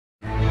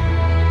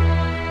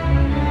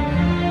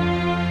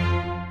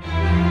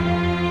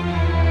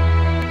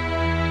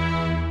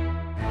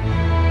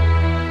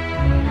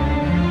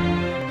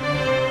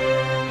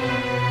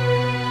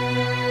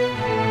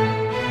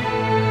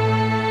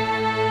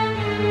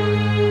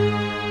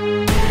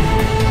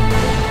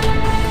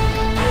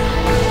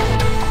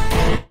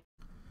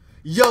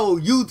Yo,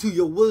 YouTube,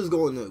 yo, what is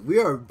going on? We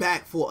are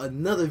back for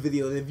another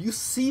video, and if you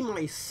see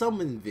my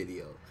summon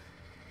video,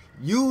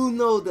 you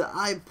know that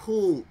I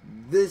pulled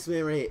this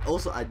man right here.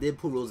 Also, I did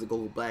pull Rose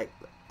Goku Black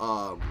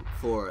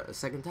for a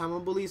second time, I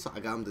believe, so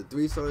I got him to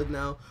 3 stars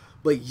now.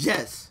 But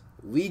yes,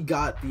 we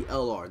got the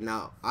LR.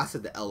 Now, I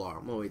said the LR.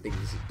 I'm already thinking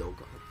this is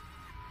Dokkan.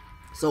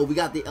 So we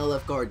got the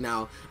LF card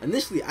now.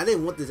 Initially, I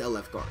didn't want this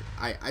LF card.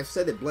 I've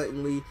said it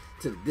blatantly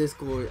to the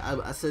Discord.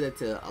 I said it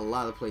to a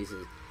lot of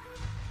places.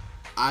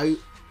 I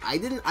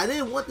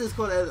didn't want this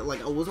card.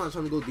 Like, I was not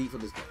trying to go deep for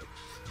this card,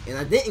 and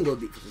I didn't go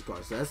deep for this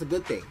card, so that's a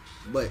good thing.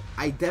 But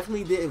I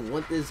definitely didn't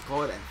want this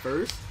card at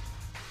first.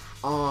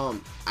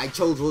 I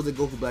chose Rose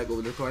Goku Black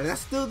over this card, and I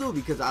still do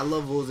because I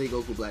love Rose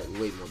Goku Black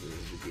way more than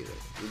Vegeta.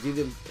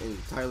 Vegeta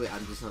entirely,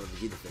 I'm just not a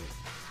Vegeta fan.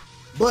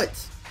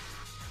 But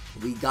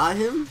we got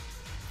him.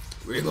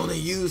 We're gonna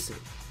use him.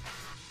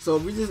 So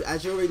we just,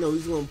 as you already know, we're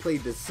just gonna play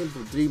the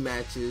simple 3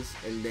 matches,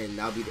 and then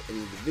that'll be the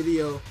end of the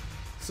video.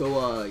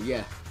 So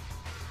yeah,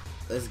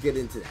 let's get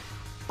into that.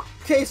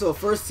 Okay, so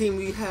first team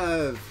we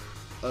have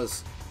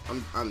us.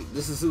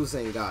 This is Super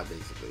Saiyan God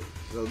basically.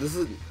 So this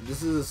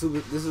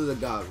is a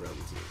God realm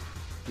team.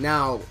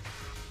 Now,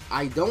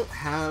 I don't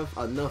have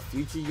enough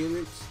future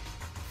units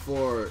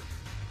for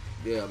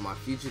my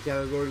future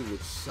category,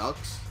 which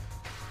sucks.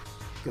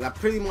 Cause I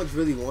pretty much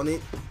really want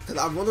it. Cause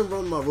I want to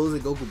run my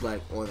Rose Goku Black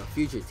on a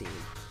future team.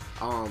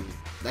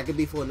 That could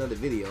be for another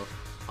video.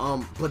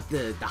 But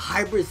the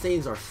hybrid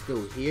Saiyans are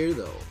still here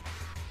though.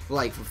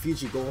 Like for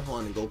future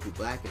Gohan and Goku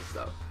Black and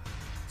stuff.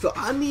 So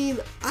I mean,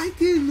 I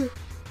can.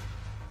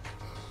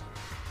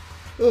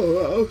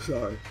 Oh, I'm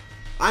sorry.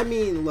 I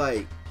mean,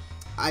 like,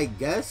 I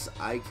guess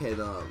I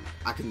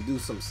can do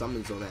some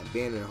summons on that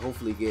banner and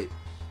hopefully get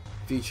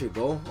future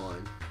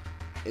Gohan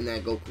in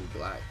that Goku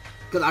Black.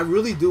 Cause I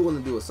really do want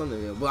to do a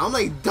summon here, but I'm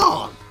like,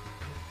 dog.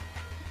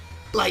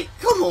 Like,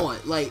 come on.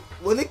 Like,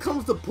 when it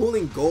comes to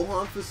pulling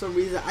Gohan for some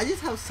reason, I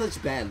just have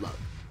such bad luck.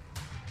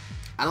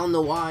 I don't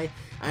know why.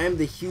 I am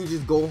the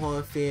hugest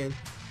Gohan fan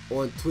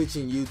on Twitch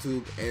and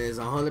YouTube, and it's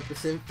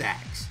 100%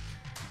 facts.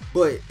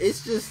 But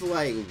it's just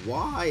like,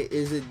 why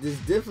is it this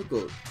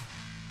difficult?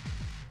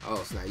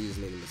 Oh, snap, you just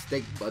made a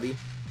mistake, buddy.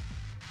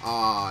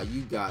 Aw,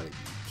 you gotta be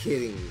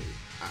kidding me.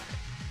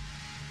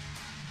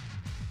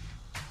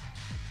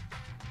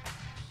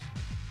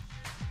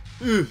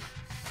 Alright.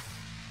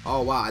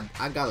 Oh wow,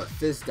 I got a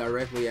fist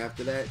directly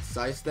after that.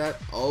 Side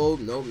step. Oh,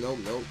 nope.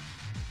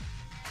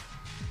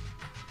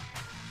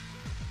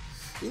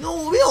 You know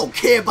what? We don't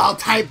care about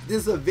type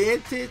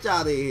disadvantage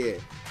out of here.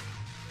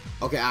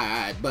 Okay,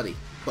 alright, buddy.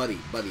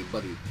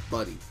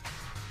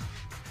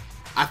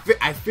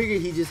 I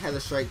figured he just had a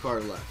strike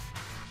card left.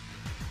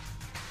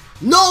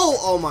 No!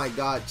 Oh my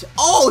god.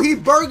 Oh, he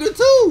burger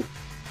too!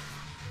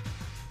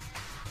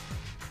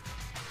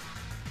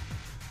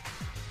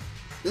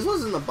 This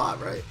wasn't a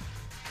bot, right?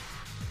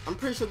 I'm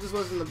pretty sure this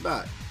wasn't a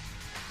bot.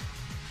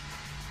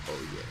 Oh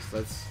yes,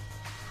 let's...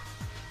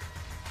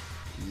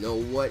 You know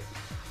what?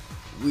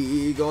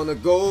 We gonna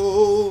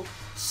go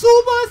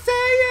Super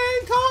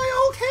Saiyan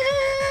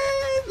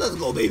Kaioken! Let's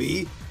go,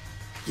 baby!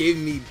 Give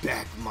me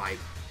back my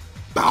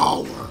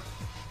power!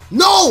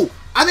 No!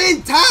 I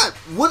didn't tap!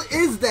 What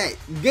is that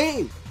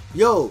game?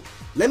 Yo,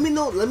 let me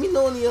know in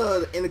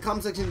the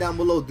comment section down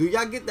below. Do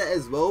y'all get that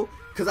as well?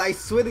 Cause I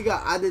swear to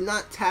God, I did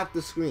not tap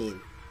the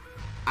screen.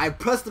 I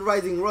pressed the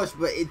Rising Rush,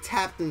 but it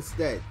tapped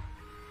instead.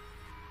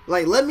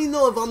 Like, let me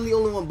know if I'm the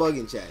only one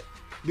bugging, chat.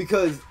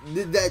 Because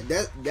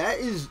that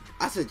is,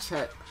 I said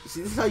chat.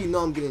 See, this is how you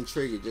know I'm getting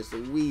triggered just a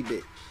wee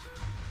bit.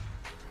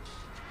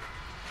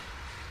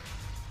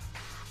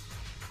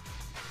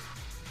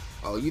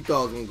 Oh, you thought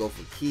I was gonna go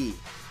for key,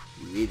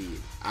 you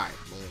idiot. Alright,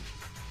 boom.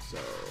 So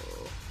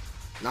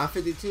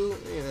 952,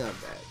 yeah,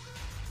 not bad.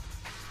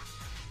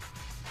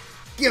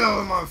 Get out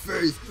of my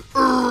face!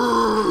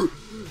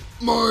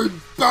 My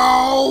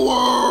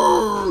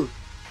power!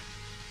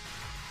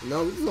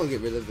 No, we're just gonna get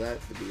rid of that,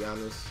 to be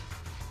honest.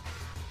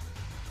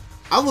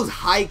 I was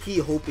high-key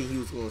hoping he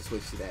was gonna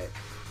switch to that.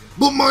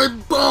 But my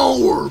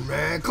power,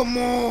 man, come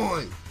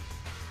on!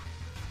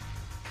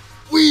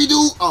 We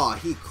do. Oh,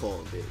 he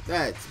called it.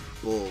 That's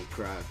bull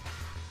crap.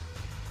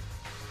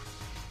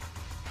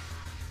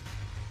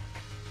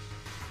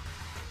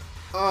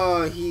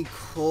 Oh, he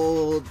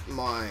called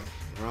my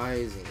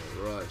Rising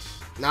Rush.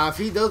 Now, if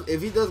he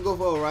does go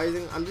for a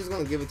Rising, I'm just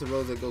gonna give it to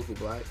Rose Goku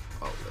Black.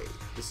 Oh wait,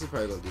 this is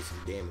probably gonna do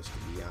some damage, to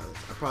be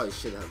honest. I probably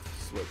should have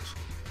switched.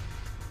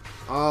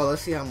 Oh,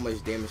 let's see how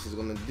much damage it's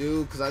gonna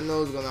do, because I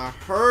know it's gonna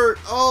hurt.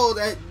 Oh,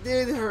 that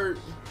did hurt.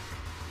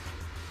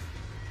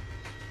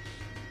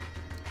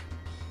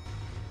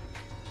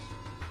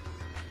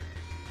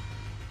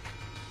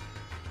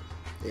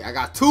 Yeah, I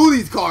got 2 of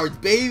these cards,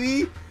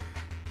 baby.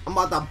 I'm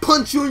about to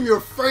punch you in your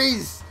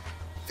face.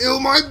 Feel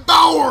my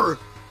power.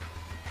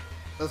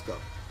 Let's go.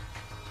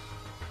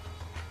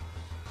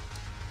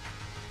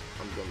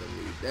 I'm gonna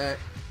need that.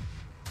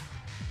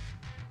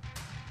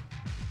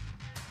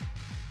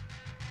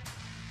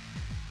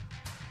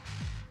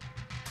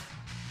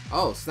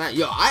 Oh snap.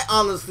 Yo, I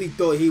honestly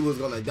thought he was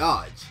gonna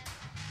dodge.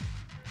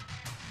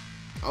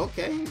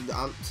 Okay,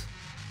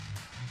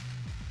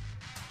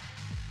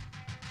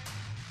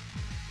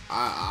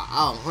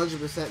 I'll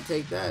 100%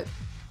 take that.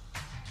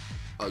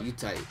 Oh, you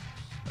tight.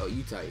 Oh,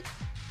 you tight.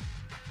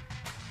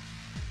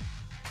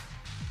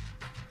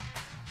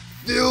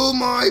 Feel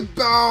my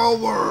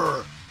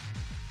power!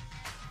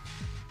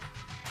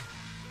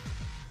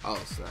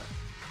 Oh, snap.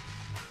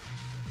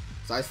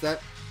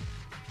 Sidestep?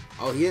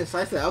 Oh, he didn't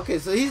sidestep. Okay,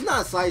 so he's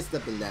not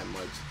sidestepping that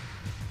much.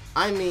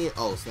 I mean,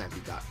 oh, snap, he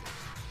got me.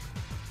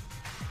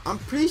 I'm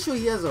pretty sure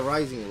he has a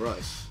rising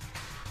rush.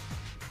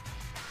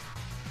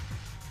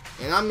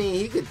 And I mean,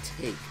 he could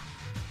take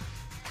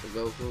the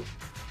Goku.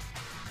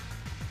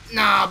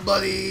 Nah,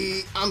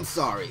 buddy. I'm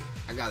sorry.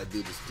 I gotta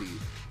do this to you.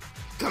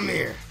 Come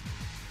here.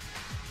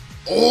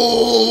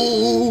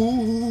 Oh,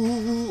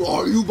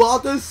 are you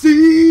about to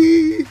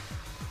see?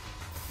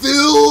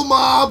 Feel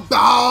my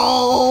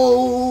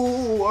power.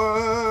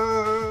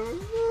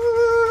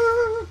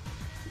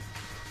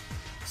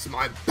 It's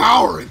my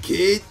power,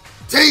 kid.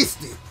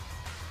 Taste it.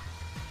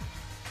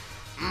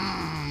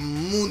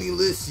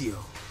 Moonilicio.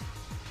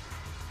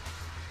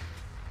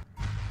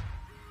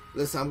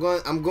 Listen,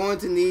 I'm going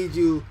to need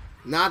you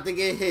not to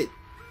get hit.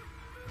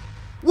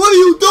 What are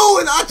you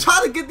doing? I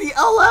try to get the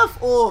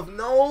LF off.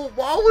 No,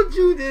 why would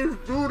you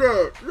just do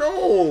that?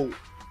 No.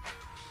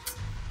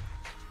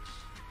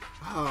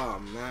 Oh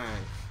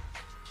man.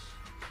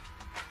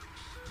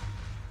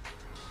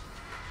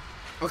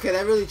 Okay,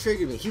 that really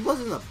triggered me. He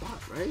wasn't a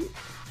bot, right?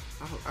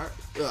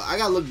 I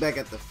gotta look back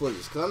at the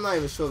footage because I'm not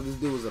even sure if this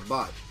dude was a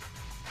bot.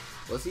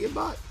 Was he a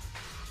bot?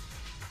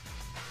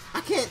 I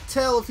can't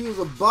tell if he was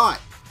a bot.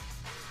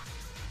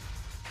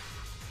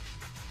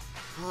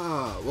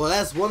 Well,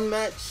 that's one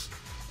match.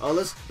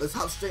 Let's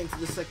hop straight into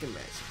the second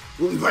match.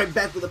 We'll be right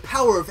back with the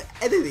power of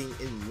editing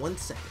in 1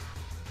 second.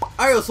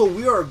 Alright, so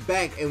we are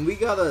back and we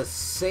got a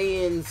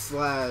Saiyan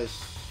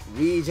 /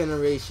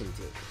 regeneration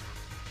team.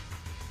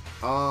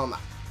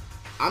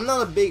 I'm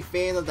not a big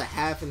fan of the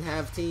half and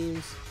half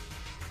teams.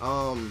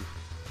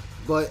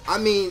 But I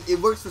mean, it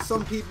works for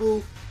some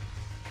people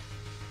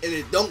and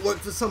it don't work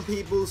for some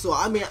people. So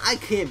I mean, I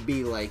can't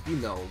be like, you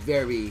know,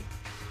 very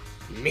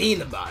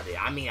mean about it.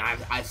 I mean,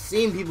 I've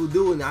seen people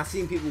do it and I've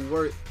seen people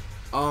work.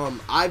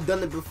 I've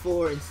done it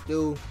before and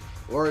still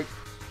work.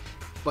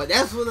 But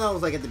that's when I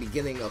was like at the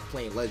beginning of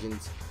playing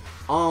Legends.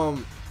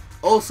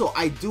 Also,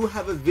 I do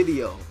have a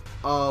video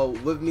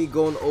with me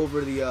going over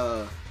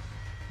the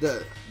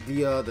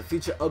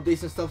future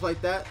updates and stuff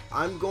like that.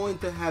 I'm going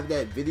to have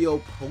that video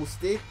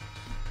posted.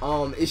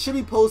 It should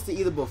be posted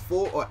either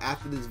before or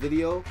after this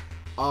video.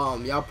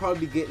 Y'all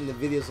probably be getting the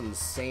videos on the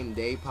same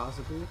day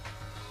possibly.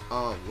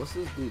 What's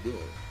this dude doing?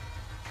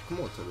 Come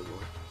on, Turtle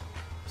Boy.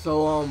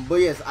 So, but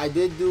yes, I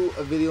did do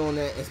a video on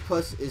that.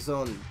 Plus, it's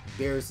on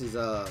Barris's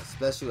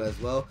special as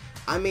well.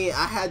 I mean,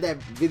 I had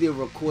that video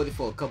recorded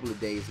for a couple of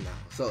days now.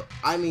 So,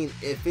 I mean,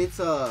 if it's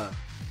I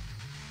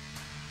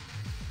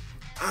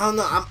don't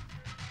know.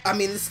 I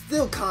mean, it's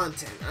still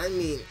content. I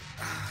mean,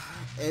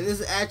 and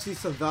there's actually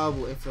some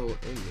valuable info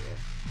in there.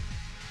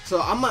 So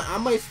I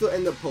might still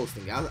end up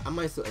posting. I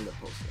might still end up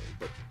posting,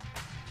 but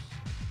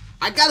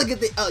I gotta get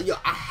the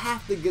I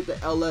have to get the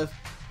LF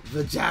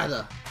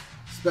Vegeta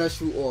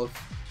special off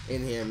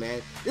in here,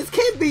 man. This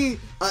can't be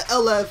a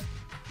LF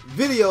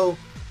video.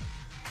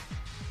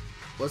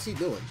 What's he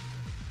doing?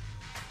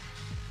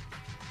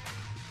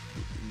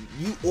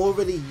 You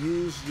already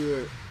used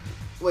your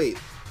wait.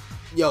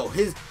 Yo,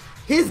 his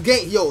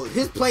game,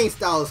 his playing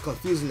style is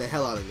confusing the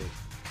hell out of me.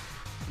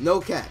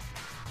 No cap.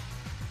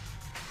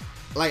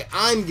 Like,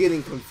 I'm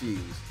getting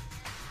confused.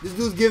 This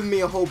dude's giving me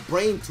a whole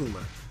brain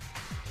tumor.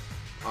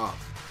 Oh,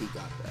 he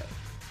got that.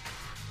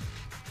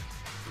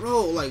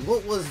 Bro, like,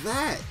 what was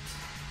that?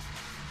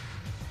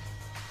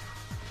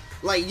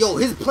 Like, yo,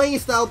 his playing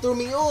style threw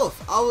me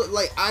off. I was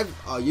like,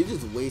 oh, you're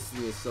just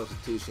wasting your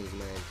substitutions,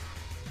 man.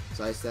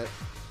 So I said,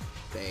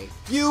 thank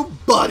you,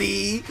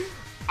 buddy.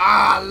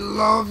 I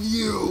love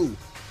you.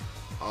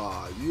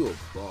 Aw, you a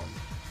bum.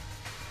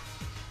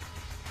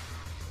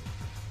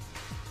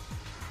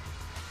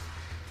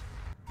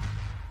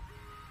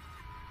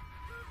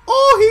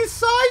 Oh, he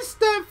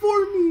sidestepped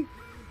for me.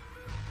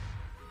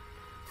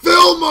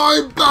 Feel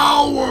my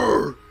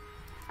power.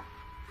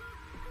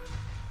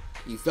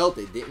 You felt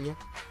it, didn't you?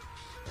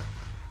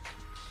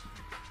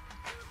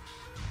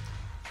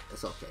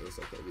 It's okay, it's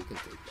okay. We can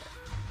take that.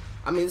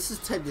 I mean, this is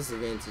type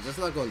disadvantage. That's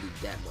not going to do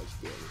that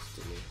much damage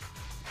to me.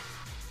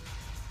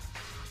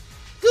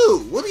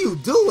 Dude, what are you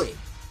doing?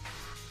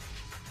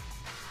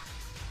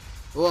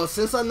 Well,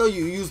 since I know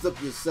you used up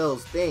your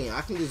cells thing,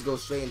 I can just go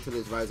straight into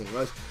this Rising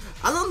Rush.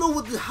 I don't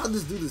know how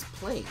this dude is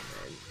playing,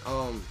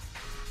 man.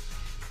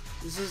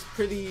 This is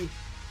pretty...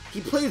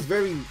 He plays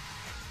very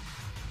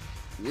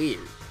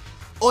weird.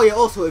 Oh yeah,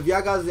 also, if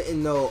y'all guys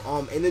didn't know,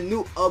 in the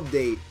new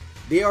update,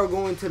 they are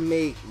going to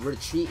make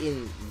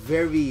retreating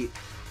very,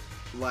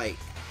 like,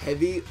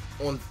 heavy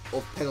on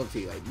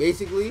penalty. Like,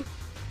 basically,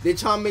 they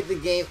try to make the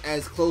game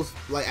as close,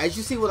 like, as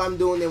you see what I'm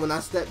doing there when I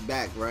step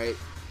back, right?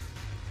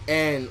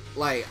 And,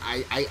 like,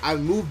 I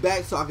move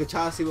back so I can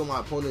try to see what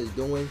my opponent is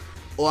doing.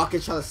 or I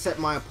can try to set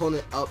my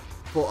opponent up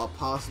for a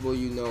possible,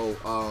 you know,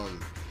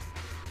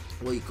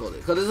 what do you call it?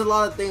 Because there's a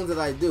lot of things that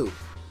I do.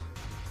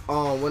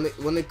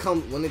 When it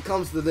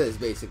comes to this,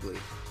 basically.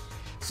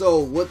 So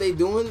what they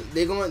doing?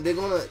 They're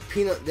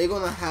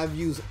gonna have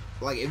you,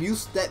 like, if you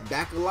step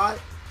back a lot,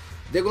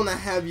 they're gonna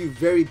have you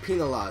very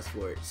penalized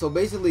for it. So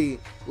basically,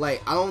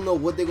 like, I don't know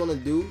what they're gonna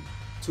do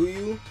to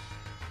you,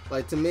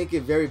 like, to make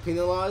it very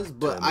penalized,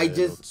 but I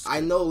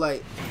know,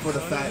 like, for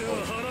the fact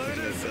of,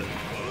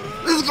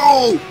 let's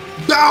go,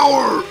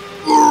 Dower,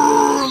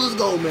 let's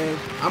go, man.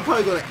 I'm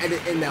probably gonna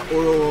edit in that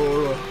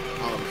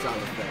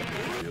sound effect.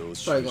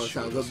 It's probably gonna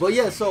sound good, but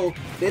yeah. So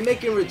they're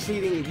making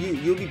retreating.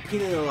 You'll be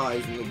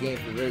penalized in the game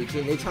for very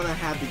retreating. They're trying to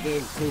have the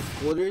game close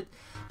quartered.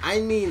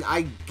 I mean,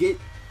 I get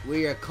where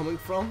you're coming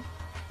from.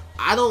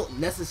 I don't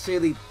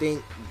necessarily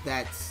think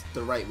that's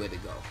the right way to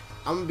go.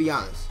 I'm gonna be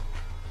honest.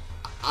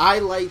 I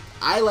like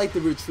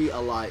the retreat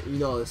a lot. You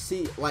know,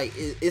 see, like,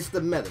 it's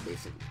the meta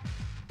basically,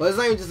 but it's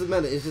not even just the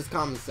meta. It's just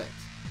common sense.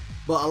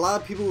 But a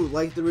lot of people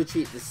like the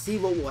retreat to see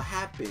what will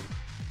happen,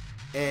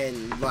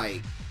 and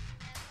like,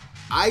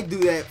 I do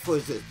that for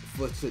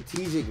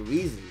strategic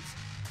reasons.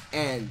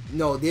 And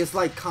no, there's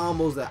like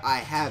combos that I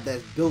have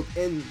that's built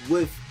in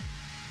with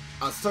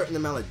a certain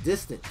amount of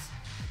distance.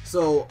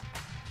 So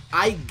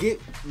I get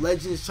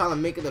Legends trying to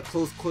make it a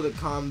close quarter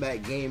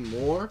combat game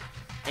more,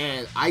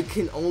 and I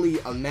can only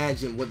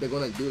imagine what they're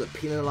gonna do to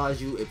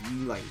penalize you if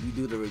you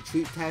do the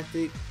retreat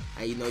tactic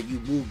and, you know, you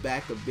move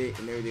back a bit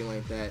and everything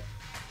like that.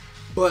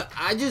 But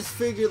I just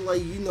figured,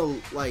 like, you know,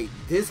 like,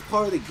 this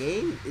part of the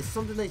game is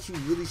something that you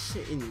really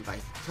shouldn't,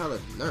 like, try to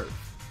nerf.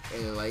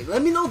 And, like,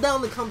 let me know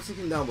down in the comment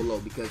section down below,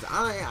 because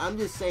I'm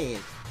just saying,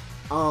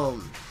 I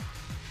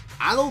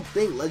don't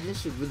think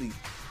Legends should really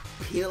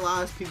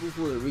penalize people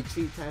for the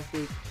retreat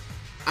tactic.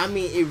 I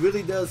mean, it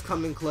really does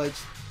come in clutch.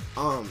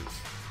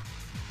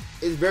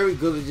 It's very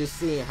good at just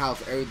seeing how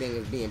everything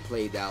is being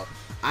played out.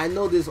 I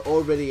know there's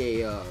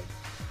already a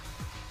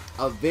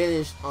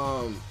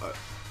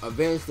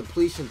advanced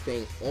depletion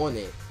thing on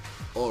it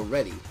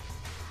already.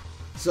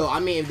 So I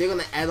mean, if they're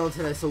gonna add on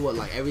to that, so what?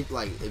 Like,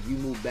 if you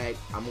move back,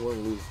 I'm gonna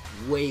lose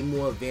way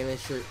more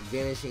vanishing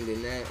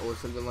than that, or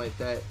something like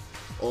that.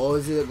 Or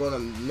is it gonna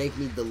make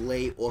me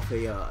delay off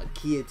a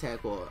key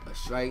attack or a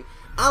strike?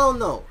 I don't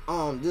know.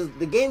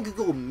 The game could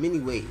go many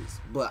ways,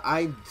 but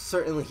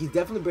he's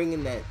definitely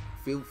bringing that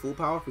full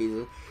power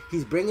freezer.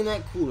 He's bringing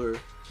that cooler,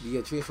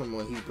 the transform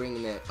one. He's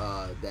bringing that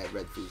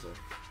red freezer.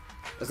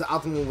 That's the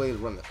optimal way to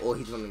run it. Or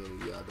he's running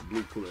the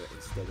blue cooler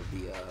instead of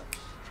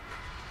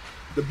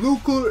the blue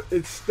cooler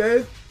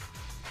instead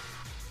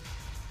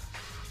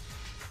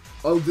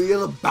of the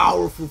other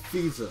Bowerful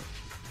freezer,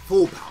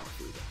 full power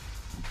freezer.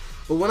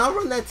 But when I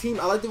run that team,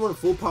 I like to run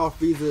full power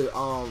freezer,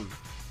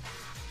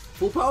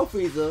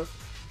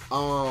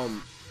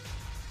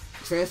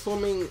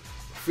 transforming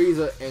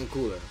freezer and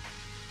cooler.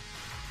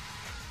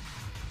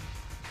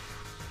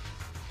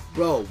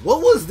 Bro,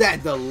 what was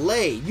that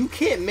delay? You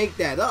can't make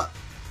that up.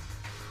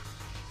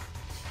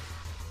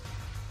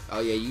 Oh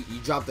yeah, you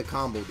dropped the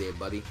combo there,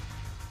 buddy.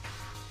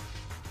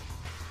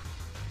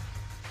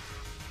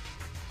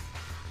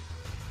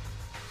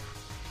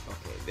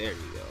 Okay, there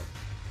you go.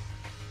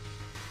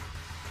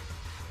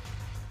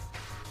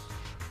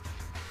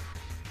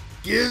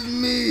 Give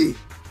me!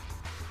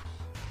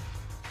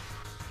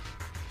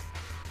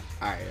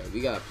 Alright,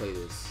 we gotta play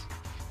this.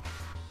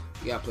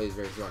 We gotta play this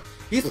very strong.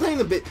 He's playing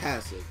a bit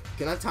passive.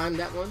 Can I time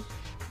that one?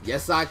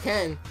 Yes, I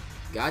can.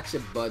 Gotcha,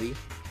 buddy.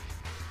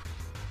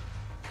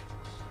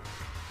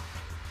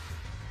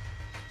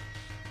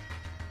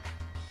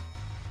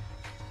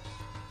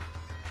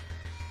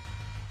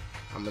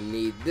 I'm gonna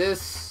need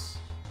this.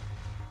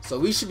 So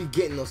we should be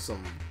getting us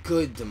some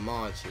good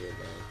damage here,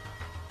 man.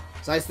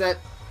 So I said,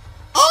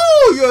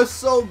 oh, you're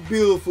so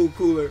beautiful,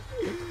 Cooler.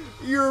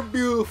 You're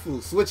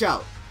beautiful. Switch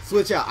out.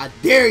 Switch out. I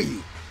dare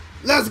you.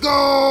 Let's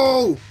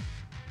go.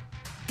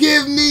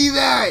 Give me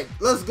that.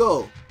 Let's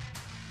go.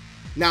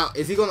 Now,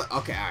 is he gonna?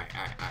 Okay, all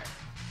right.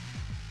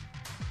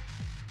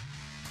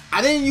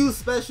 I didn't use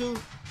special,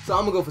 so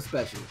I'm gonna go for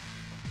special.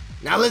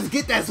 Now let's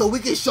get that so we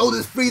can show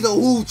this Freezer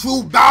who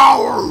true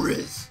Bower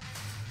is.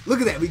 Look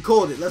at that, we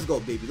called it. Let's go,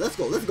 baby. Let's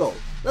go, let's go.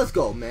 Let's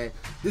go, man.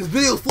 This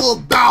video's full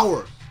of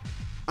Bower.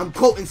 I'm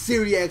quoting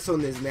Syriax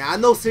on this, man. I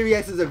know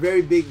Syriax is a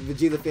very big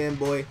Vegeta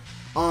fanboy.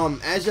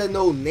 As y'all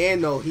know,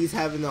 Nano, he's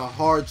having a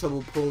hard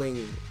trouble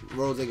pulling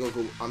Rose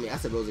Goku. I mean, I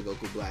said Rose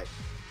Goku Black.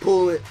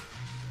 Pull it.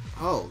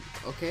 Oh,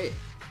 okay.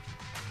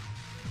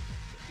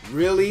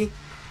 Really?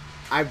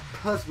 I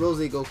pressed Rose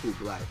Goku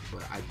Black,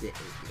 but I didn't.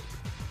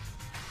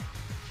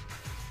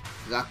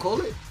 Did I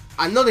call it?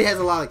 I know he has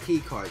a lot of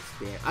key cards,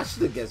 man. I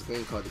should have guessed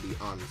green card, to be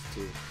honest,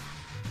 too.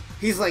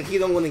 He's like, he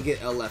don't want to get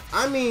LF.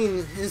 I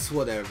mean, it's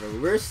whatever.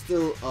 We're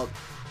still up.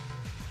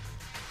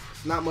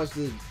 It's not much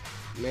this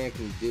man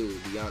can do,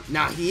 to be honest.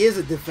 Now, he is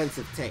a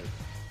defensive tank.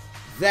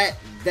 That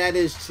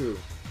is true.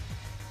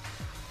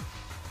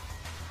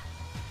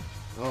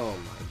 Oh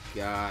my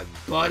god,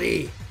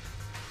 buddy.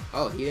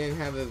 Oh, he didn't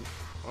have a...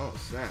 Oh,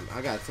 snap.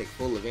 I gotta take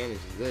full advantage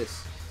of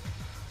this.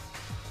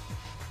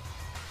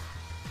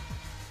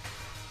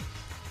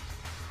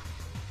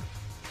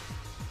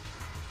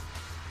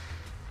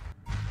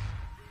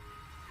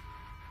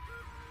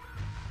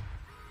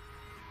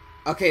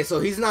 Okay, so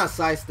he's not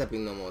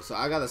sidestepping no more, so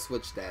I gotta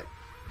switch that.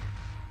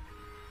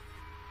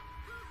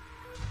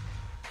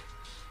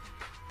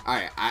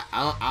 Alright,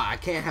 I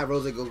can't have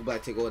Rose Goku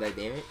Black take all that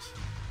damage.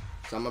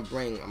 So I'm gonna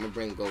bring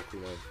Goku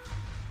in.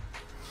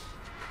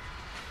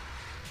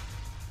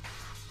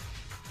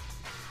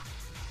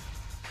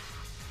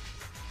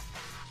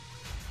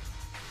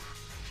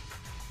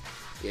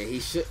 Yeah, he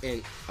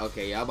shouldn't.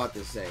 Okay, yeah, I'm about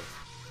to say.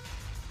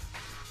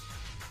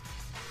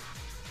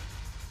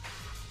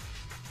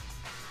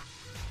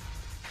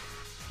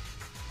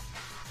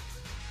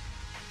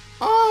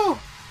 Oh!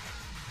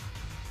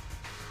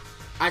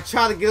 I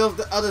try to get off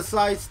the other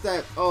side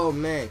step. Oh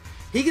man,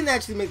 he can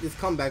actually make this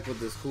comeback with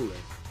this cooler.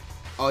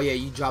 Oh yeah,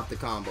 you dropped the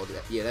combo.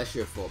 Yeah, that's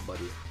your fault,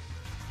 buddy.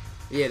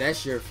 Yeah,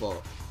 that's your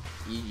fault.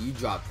 You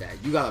dropped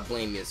that. You gotta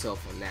blame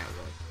yourself on that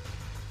one.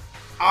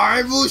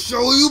 I will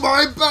show you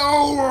my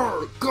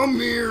power. Come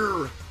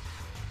here.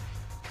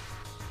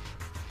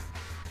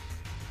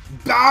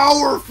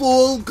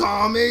 Bowerful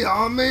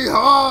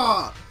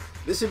Kamehameha.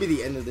 This should be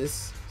the end of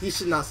this. He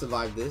should not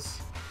survive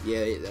this.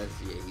 Yeah, he's dead.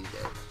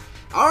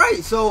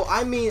 Alright, so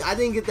I mean, I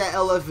didn't get that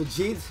LF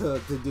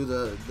Vegeta to do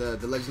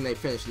the legendary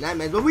finish in that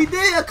match, but we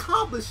did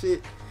accomplish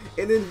it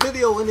in this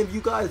video. And if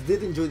you guys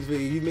did enjoy this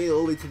video, you made it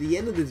all the way to the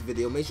end of this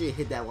video, make sure you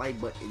hit that like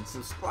button,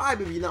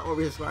 subscribe if you're not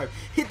already subscribed,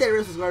 hit that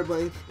red subscribe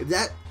button. If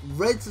that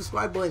red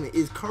subscribe button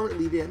is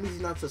currently there, that means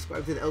you're not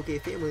subscribed to the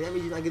LK family, that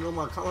means you're not getting all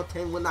my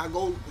content when I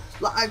go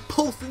live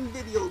posting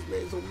videos,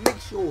 man. So make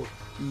sure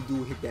you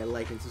do hit that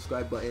like and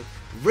subscribe button,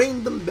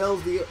 ring them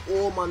bells to get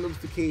all my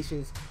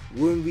notifications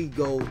when we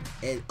go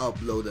and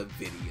upload a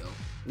video,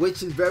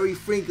 which is very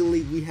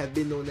frequently we have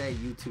been on that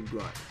YouTube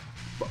grind.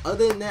 But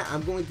other than that,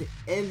 I'm going to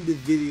end the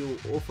video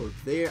off of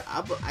there.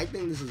 I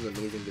think this is an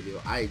amazing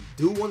video. I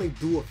do want to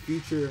do a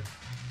future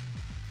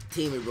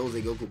team with Rose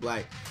Goku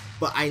Black,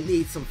 but I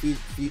need some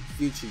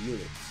future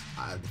units.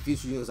 The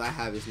future units I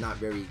have is not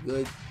very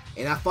good,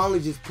 and I finally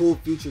just pulled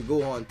Future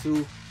Gohan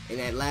 2 in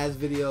that last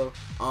video.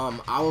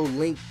 I will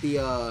link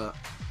the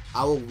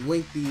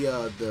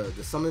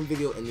summon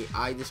video in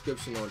the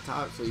description on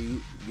top, so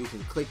you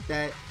can click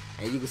that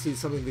and you can see the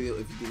summon video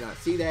if you did not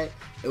see that.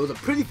 It was a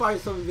pretty fire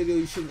summon video.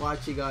 You should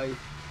watch it, guys.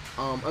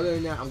 Other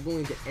than that, I'm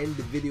going to end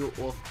the video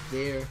off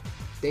there.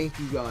 Thank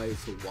you guys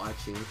for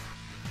watching,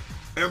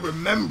 and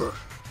remember,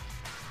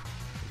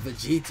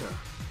 Vegeta,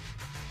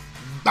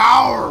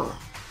 Bowerful.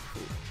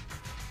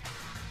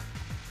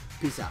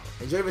 Peace out.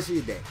 Enjoy the rest of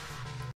your day.